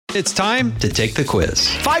It's time to take the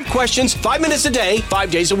quiz. 5 questions, 5 minutes a day,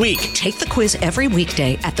 5 days a week. Take the quiz every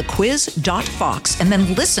weekday at thequiz.fox and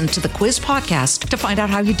then listen to the quiz podcast to find out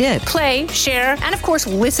how you did. Play, share, and of course,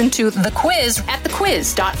 listen to the quiz at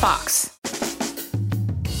thequiz.fox.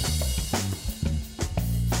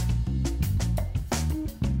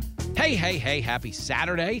 Hey, happy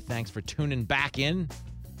Saturday. Thanks for tuning back in,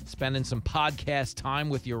 spending some podcast time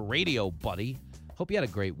with your radio buddy. Hope you had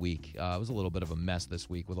a great week. It was a little bit of a mess this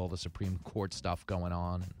week with all the Supreme Court stuff going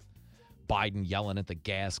on. Biden yelling at the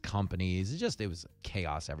gas companies. It was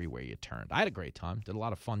chaos everywhere you turned. I had a great time. Did a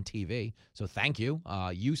lot of fun TV. So thank you.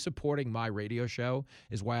 You supporting my radio show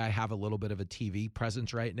is why I have a little bit of a TV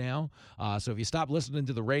presence right now. So if you stop listening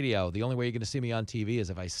to the radio, the only way you're going to see me on TV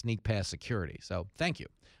is if I sneak past security. So thank you.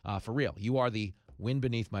 For real. You are the wind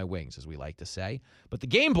beneath my wings, as we like to say. But the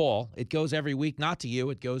game ball, it goes every week, not to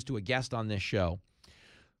you. It goes to a guest on this show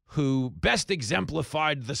who best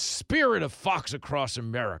exemplified the spirit of Fox Across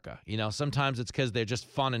America. You know, sometimes it's because they're just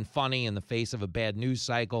fun and funny in the face of a bad news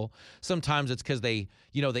cycle. Sometimes it's because they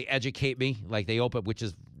educate me, like they open, which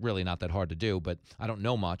is really not that hard to do, but I don't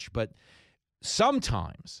know much. But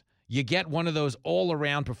sometimes you get one of those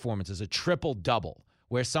all-around performances, a triple-double,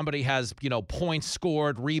 where somebody has, points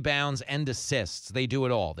scored, rebounds, and assists. They do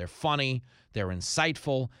it all. They're funny, they're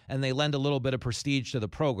insightful, and they lend a little bit of prestige to the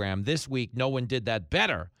program. This week, no one did that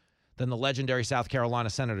better than the legendary South Carolina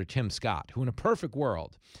Senator Tim Scott, who in a perfect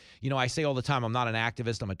world, I say all the time, I'm not an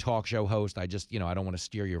activist, I'm a talk show host. I just, I don't want to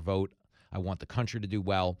steer your vote. I want the country to do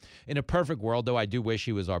well. In a perfect world, though, I do wish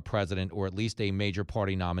he was our president or at least a major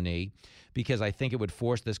party nominee, because I think it would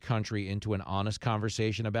force this country into an honest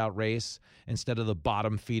conversation about race instead of the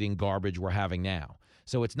bottom-feeding garbage we're having now.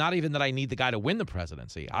 So it's not even that I need the guy to win the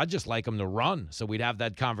presidency. I'd just like him to run so we'd have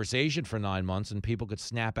that conversation for 9 months and people could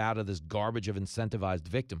snap out of this garbage of incentivized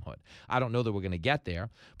victimhood. I don't know that we're going to get there,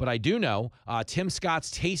 but I do know Tim Scott's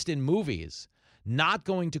taste in movies not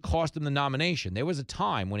going to cost him the nomination. There was a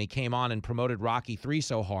time when he came on and promoted Rocky III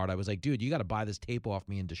so hard, I was like, dude, you got to buy this tape off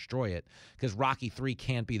me and destroy it, because Rocky III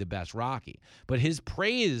can't be the best Rocky. But his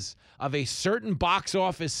praise of a certain box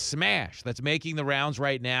office smash that's making the rounds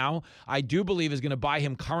right now, I do believe is going to buy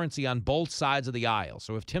him currency on both sides of the aisle.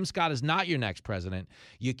 So if Tim Scott is not your next president,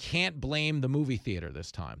 you can't blame the movie theater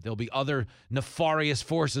this time. There'll be other nefarious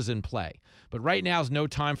forces in play. But right now is no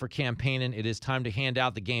time for campaigning. It is time to hand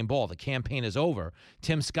out the game ball. The campaign is over.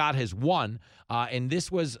 Tim Scott has won. And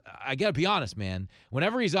this was, I got to be honest, man,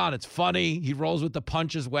 whenever he's on, it's funny. He rolls with the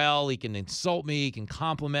punches well. He can insult me. He can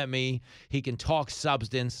compliment me. He can talk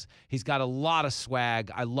substance. He's got a lot of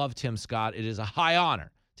swag. I love Tim Scott. It is a high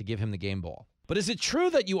honor to give him the game ball. But is it true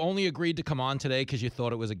that you only agreed to come on today because you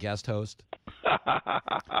thought it was a guest host?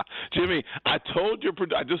 Jimmy, I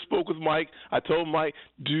just spoke with Mike. I told Mike,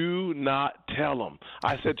 do not tell him.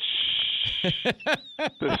 I said, shh.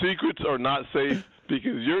 The secrets are not safe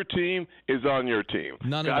because your team is on your team.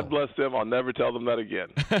 God bless them. I'll never tell them that again.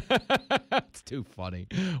 That's too funny.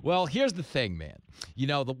 Well, here's the thing, man.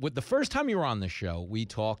 The first time you were on the show, we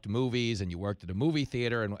talked movies and you worked at a movie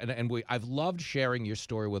theater. And I've loved sharing your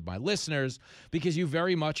story with my listeners because you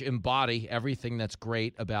very much embody everything that's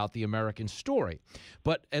great about the American story.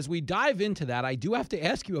 But as we dive into that, I do have to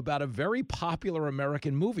ask you about a very popular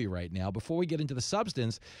American movie right now. Before we get into the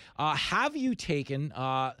substance, have you taken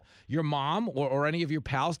your mom or any of your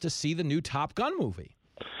pals to see the new Top Gun movie?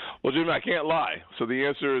 Well, Jimmy, I can't lie. So the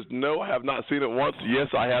answer is no, I have not seen it once. Yes,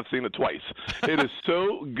 I have seen it twice. It is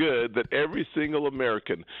so good that every single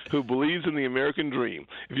American who believes in the American dream,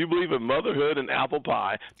 if you believe in motherhood and apple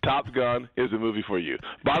pie, Top Gun is a movie for you.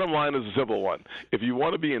 Bottom line is a simple one. If you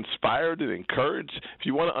want to be inspired and encouraged, if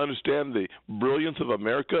you want to understand the brilliance of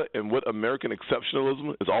America and what American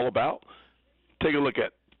exceptionalism is all about, take a look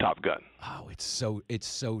at Top Gun. Oh, it's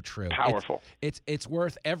so true. Powerful. It's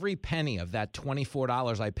worth every penny of that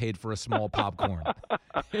 $24 I paid for a small popcorn.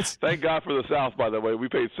 Thank God for the South, by the way. We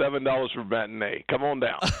paid $7 for matinee. Come on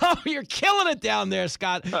down. Oh, you're killing it down there,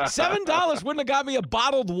 Scott. $7 wouldn't have got me a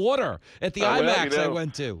bottled water at the IMAX I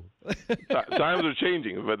went to. Times are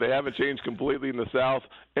changing, but they haven't changed completely in the South,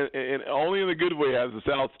 and only in a good way has the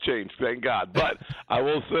South changed, thank God. But I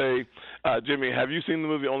will say, Jimmy, have you seen the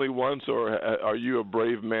movie only once, or are you a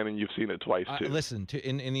brave man and you've seen it twice too? Listen,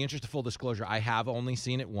 in the interest of full disclosure, I have only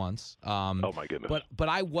seen it once. Oh my goodness! But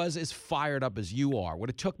I was as fired up as you are.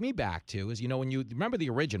 What it took me back to is, when you remember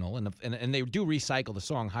the original, and they do recycle the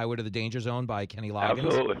song "Highway to the Danger Zone" by Kenny Loggins.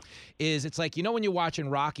 Absolutely. It's like, when you're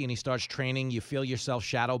watching Rocky and he starts training, you feel yourself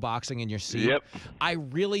shadow boxing in your seat. Yep. I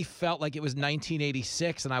really felt like it was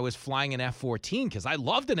 1986 and I was flying an F-14 because I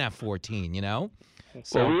loved an F-14,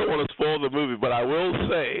 So, well, we don't want to spoil the movie, but I will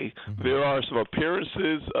say there are some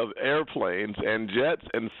appearances of airplanes and jets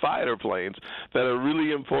and fighter planes that are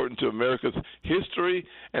really important to America's history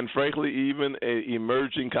and, frankly, even an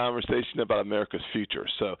emerging conversation about America's future.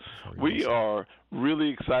 So we are really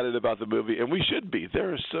excited about the movie, and we should be.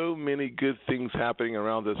 There are so many good things happening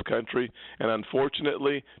around this country, and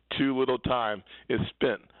unfortunately, too little time is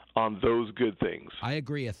spent on those good things. I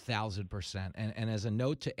agree 1,000%. And as a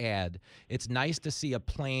note to add, it's nice to see a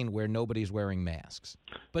plane where nobody's wearing masks.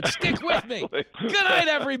 But stick with me. Good night,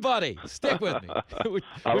 everybody. Stick with me.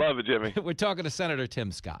 I love it, Jimmy. We're talking to Senator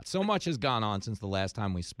Tim Scott. So much has gone on since the last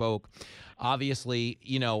time we spoke. Obviously,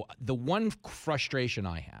 the one frustration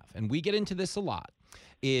I have, and we get into this a lot,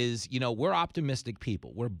 is, we're optimistic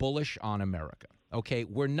people. We're bullish on America. Okay,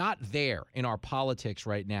 we're not there in our politics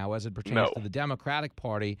right now as it pertains to the Democratic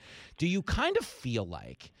Party. Do you kind of feel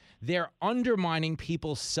like they're undermining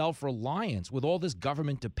people's self-reliance with all this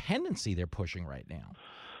government dependency they're pushing right now?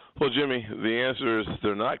 Well, Jimmy, the answer is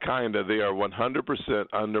they're not kind of. They are 100%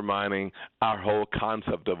 undermining our whole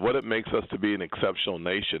concept of what it makes us to be an exceptional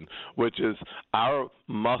nation, which is our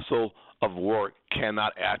muscle of work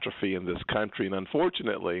cannot atrophy in this country. And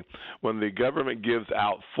unfortunately, when the government gives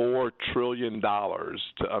out $4 trillion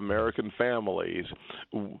to American families,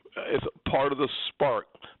 it's part of the spark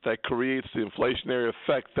that creates the inflationary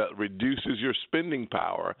effect that reduces your spending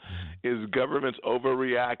power is government's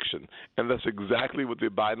overreaction. And that's exactly what the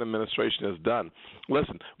Biden administration has done.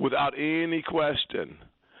 Listen, without any question,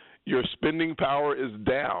 your spending power is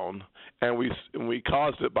down, and we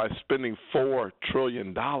caused it by spending $4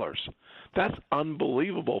 trillion. That's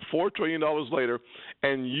unbelievable. $4 trillion later,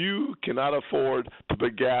 and you cannot afford to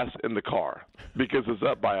put gas in the car because it's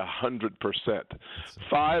up by 100%.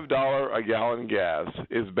 $5 a gallon gas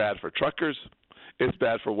is bad for truckers. It's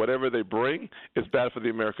bad for whatever they bring. It's bad for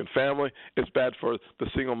the American family. It's bad for the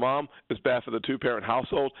single mom. It's bad for the two-parent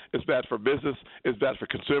household. It's bad for business. It's bad for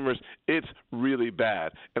consumers. It's really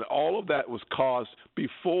bad. And all of that was caused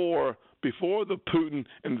before the Putin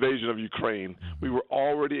invasion of Ukraine. We were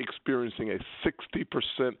already experiencing a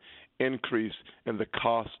 60% increase in the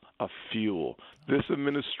cost of fuel. This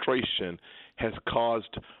administration has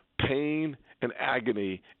caused pain and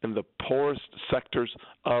agony in the poorest sectors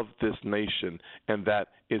of this nation, and that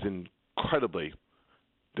is incredibly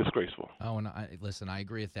disgraceful. Oh, and listen, I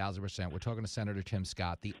agree 1,000%. We're talking to Senator Tim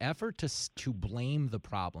Scott. The effort to blame the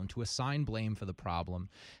problem, to assign blame for the problem,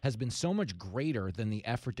 has been so much greater than the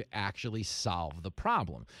effort to actually solve the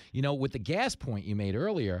problem. With the gas point you made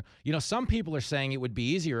earlier, some people are saying it would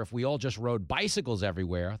be easier if we all just rode bicycles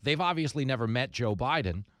everywhere. They've obviously never met Joe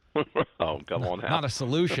Biden. Oh, come on now. Not a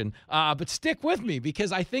solution. But stick with me,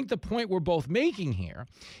 because I think the point we're both making here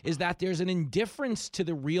is that there's an indifference to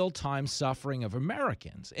the real-time suffering of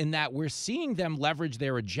Americans, in that we're seeing them leverage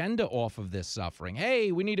their agenda off of this suffering.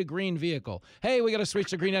 Hey, we need a green vehicle. Hey, we got to switch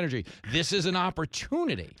to green energy. This is an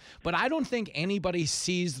opportunity. But I don't think anybody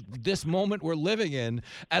sees this moment we're living in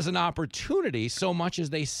as an opportunity so much as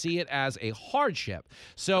they see it as a hardship.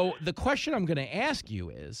 So the question I'm going to ask you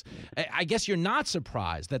is, I guess you're not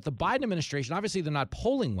surprised that the Biden administration, obviously they're not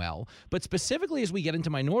polling well, but specifically as we get into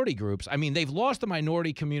minority groups, I mean, they've lost the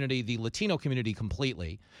minority community, the Latino community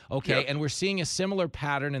completely, okay? Yep. And we're seeing a similar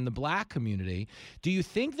pattern in the black community. Do you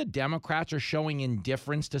think the Democrats are showing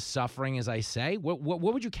indifference to suffering, as I say? What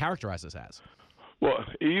would you characterize this as? Well,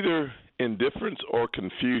 either indifference or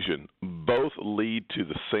confusion both lead to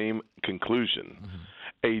the same conclusion.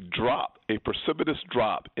 A precipitous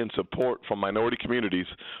drop in support from minority communities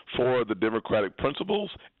for the Democratic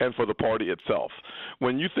principles and for the party itself.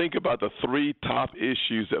 When you think about the three top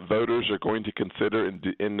issues that voters are going to consider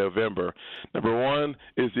in November, number one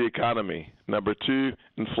is the economy. Number two,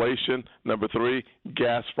 inflation. Number three,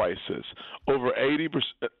 gas prices. Over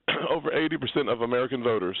 80% of American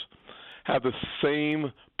voters have the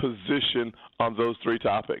same position on those three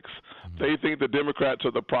topics. They think the Democrats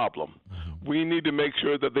are the problem. We need to make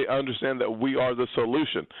sure that they understand that we are the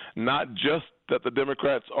solution, not just that the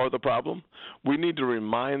Democrats are the problem. We need to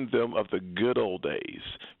remind them of the good old days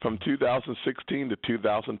from 2016 to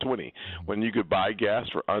 2020 when you could buy gas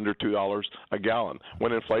for under $2 a gallon,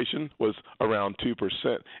 when inflation was around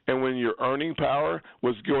 2%, and when your earning power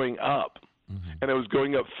was going up. And it was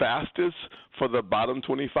going up fastest for the bottom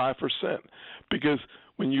 25%. Because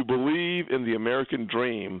when you believe in the American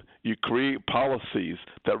dream, you create policies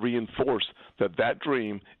that reinforce that that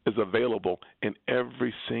dream is available in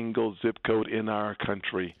every single zip code in our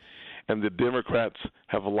country. And the Democrats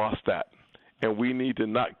have lost that. And we need to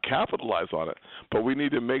not capitalize on it, but we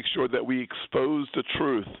need to make sure that we expose the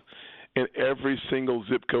truth in every single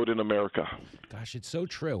zip code in America. Gosh, it's so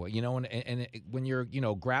true. And when you're,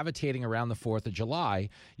 gravitating around the 4th of July,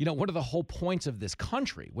 one of the whole points of this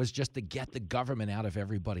country was just to get the government out of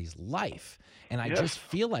everybody's life. And I just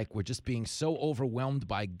feel like we're just being so overwhelmed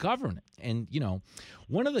by government. And,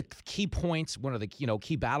 one of the key points, one of the,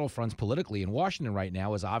 key battlefronts politically in Washington right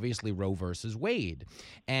now is obviously Roe versus Wade.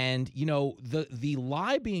 And, the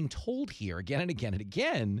lie being told here again and again and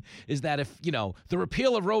again is that if, the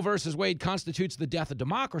repeal of Roe versus Wade constitutes the death of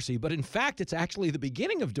democracy, but in fact, it's actually the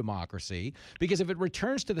beginning of democracy, because if it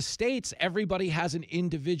returns to the states, everybody has an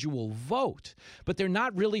individual vote. But they're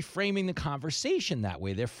not really framing the conversation that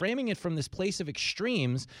way. They're framing it from this place of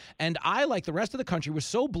extremes. And I, like the rest of the country, was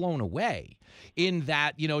so blown away in that,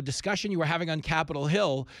 discussion you were having on Capitol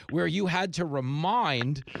Hill, where you had to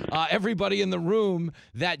remind everybody in the room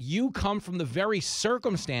that you come from the very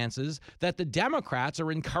circumstances that the Democrats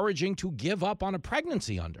are encouraging to give up on a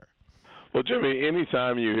pregnancy under. Well, Jimmy,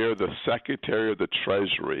 anytime you hear the Secretary of the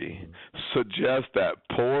Treasury suggest that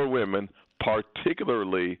poor women,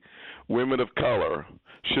 particularly women of color,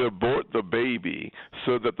 should abort the baby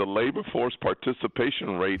so that the labor force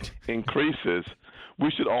participation rate increases, we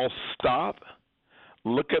should all stop,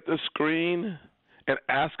 look at the screen, and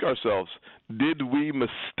ask ourselves, did we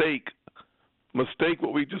mistake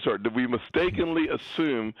what we just heard? Did we mistakenly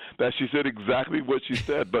assume that she said exactly what she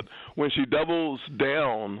said? But when she doubles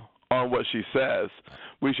down on what she says,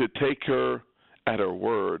 we should take her at her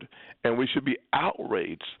word, and we should be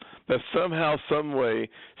outraged that somehow, some way,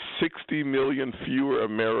 60 million fewer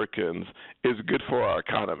Americans is good for our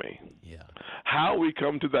economy. Yeah. How we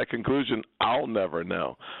come to that conclusion, I'll never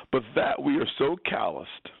know. But that we are so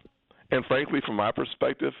calloused, and frankly, from my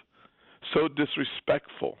perspective, so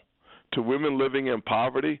disrespectful to women living in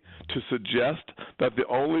poverty to suggest that the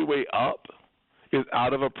only way up is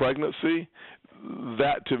out of a pregnancy,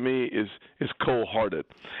 that to me is cold-hearted.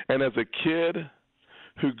 And as a kid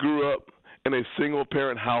who grew up in a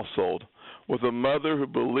single-parent household with a mother who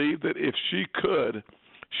believed that if she could,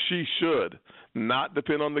 she should not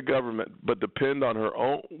depend on the government, but depend on her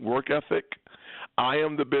own work ethic, I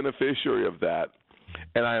am the beneficiary of that.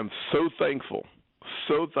 And I am so thankful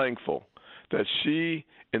that she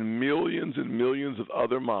and millions of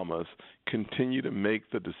other mamas continue to make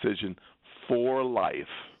the decision for life.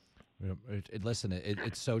 Listen,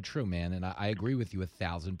 it's so true, man, and I agree with you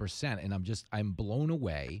 1,000%. And I'm blown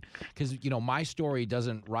away because my story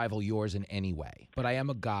doesn't rival yours in any way. But I am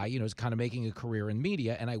a guy, who's kind of making a career in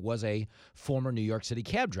media, and I was a former New York City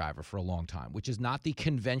cab driver for a long time, which is not the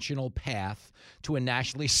conventional path to a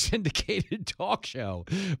nationally syndicated talk show.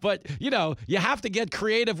 But you have to get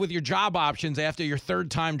creative with your job options after your third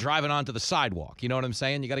time driving onto the sidewalk. You know what I'm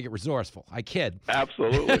saying? You got to get resourceful. I kid.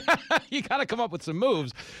 Absolutely. You got to come up with some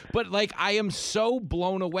moves, but. I am so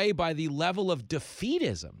blown away by the level of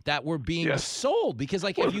defeatism that we're being sold. Because,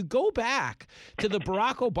 if you go back to the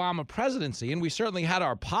Barack Obama presidency, and we certainly had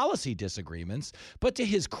our policy disagreements, but to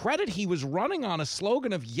his credit, he was running on a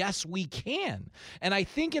slogan of yes, we can. And I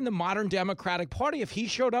think in the modern Democratic Party, if he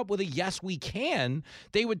showed up with a yes, we can,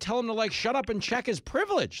 they would tell him to, shut up and check his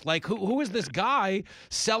privilege. Who is this guy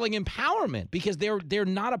selling empowerment? Because they're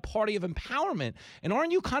not a party of empowerment. And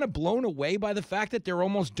aren't you kind of blown away by the fact that they're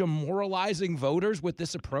almost demoralizing voters with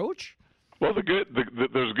this approach? Well,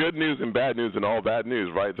 there's good news and bad news and all bad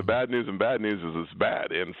news, right? The bad news and bad news is it's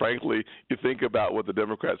bad. And frankly, you think about what the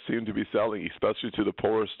Democrats seem to be selling, especially to the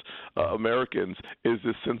poorest Americans, is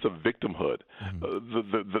this sense of victimhood.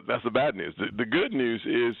 That's the bad news. The good news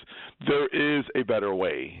is there is a better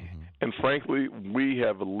way. And frankly, we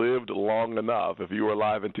have lived long enough. If you were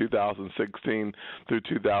alive in 2016 through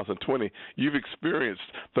 2020, you've experienced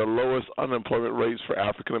the lowest unemployment rates for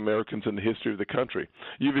African Americans in the history of the country.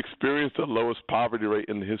 You've experienced the lowest poverty rate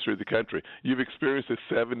in the history of the country. You've experienced a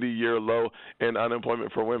 70-year low in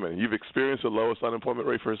unemployment for women. You've experienced the lowest unemployment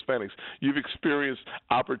rate for Hispanics. You've experienced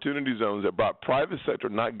opportunity zones that brought private sector,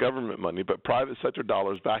 not government money, but private sector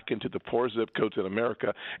dollars back into the poor zip codes in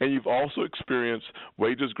America. And you've also experienced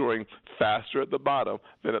wages growing faster at the bottom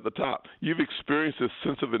than at the top. You've experienced this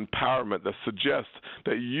sense of empowerment that suggests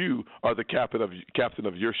that you are the captain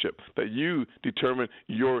of your ship, that you determine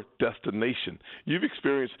your destination. You've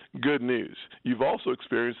experienced good news. You've also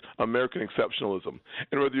experienced American exceptionalism.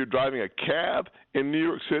 And whether you're driving a cab in New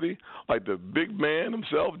York City, like the big man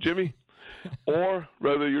himself, Jimmy, or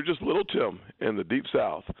whether you're just little Tim in the Deep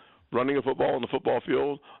South, running a football on the football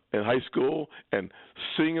field in high school and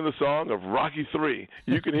singing the song of Rocky III.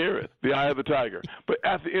 You can hear it, The Eye of the Tiger. But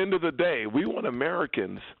at the end of the day, we want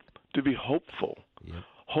Americans to be hopeful,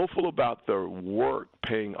 hopeful about their work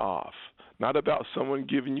paying off, not about someone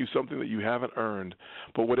giving you something that you haven't earned,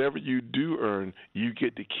 but whatever you do earn, you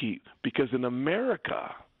get to keep. Because in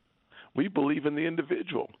America, we believe in the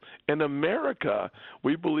individual. In America,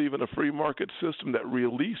 we believe in a free market system that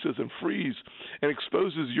releases and frees and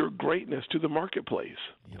exposes your greatness to the marketplace.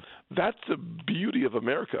 Yep. That's the beauty of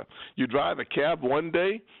America. You drive a cab one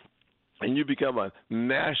day, and you become a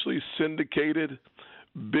nationally syndicated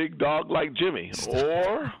big dog like Jimmy.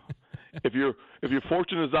 Or if your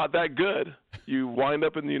fortune is not that good, you wind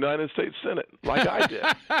up in the United States Senate like I did.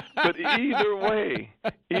 But either way,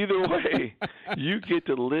 you get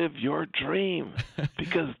to live your dream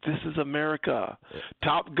because this is America.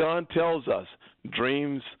 Top Gun tells us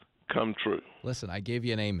dreams come true. Listen, I gave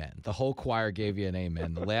you an amen. The whole choir gave you an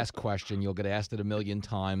amen. The last question, you'll get asked it a million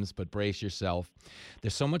times, but brace yourself.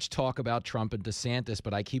 There's so much talk about Trump and DeSantis,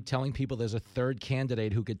 but I keep telling people there's a third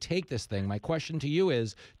candidate who could take this thing. My question to you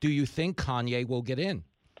is, do you think Kanye will get in?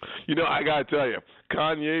 You know, I got to tell you,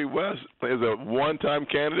 Kanye West is a one-time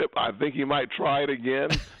candidate. I think he might try it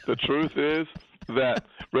again. The truth is that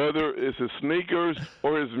whether it's his sneakers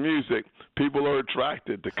or his music, people are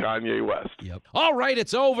attracted to Kanye West. Yep. All right,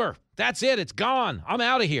 it's over. That's it. It's gone. I'm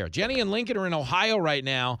out of here. Jenny and Lincoln are in Ohio right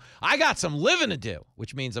now. I got some living to do,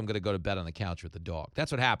 which means I'm going to go to bed on the couch with the dog.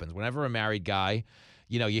 That's what happens. Whenever a married guy,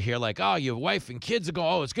 you know, you hear like, oh, your wife and kids are going,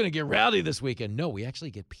 oh, it's going to get rowdy this weekend. No, we actually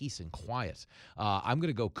get peace and quiet. I'm going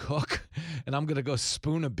to go cook, and I'm going to go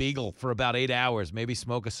spoon a beagle for about 8 hours, maybe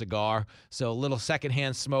smoke a cigar. So a little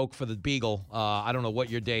secondhand smoke for the beagle. I don't know what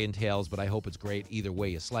your day entails, but I hope it's great. Either way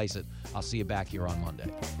you slice it. I'll see you back here on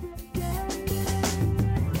Monday.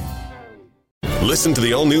 Listen to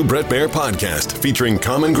the all-new Bret Baier podcast featuring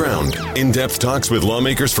Common Ground, in-depth talks with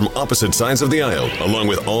lawmakers from opposite sides of the aisle, along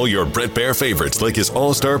with all your Bret Baier favorites like his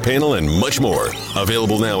all-star panel and much more.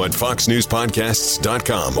 Available now at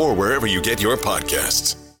foxnewspodcasts.com or wherever you get your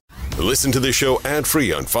podcasts. Listen to the show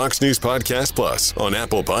ad-free on Fox News Podcast Plus, on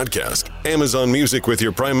Apple Podcast, Amazon Music with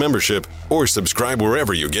your Prime membership, or subscribe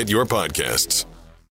wherever you get your podcasts.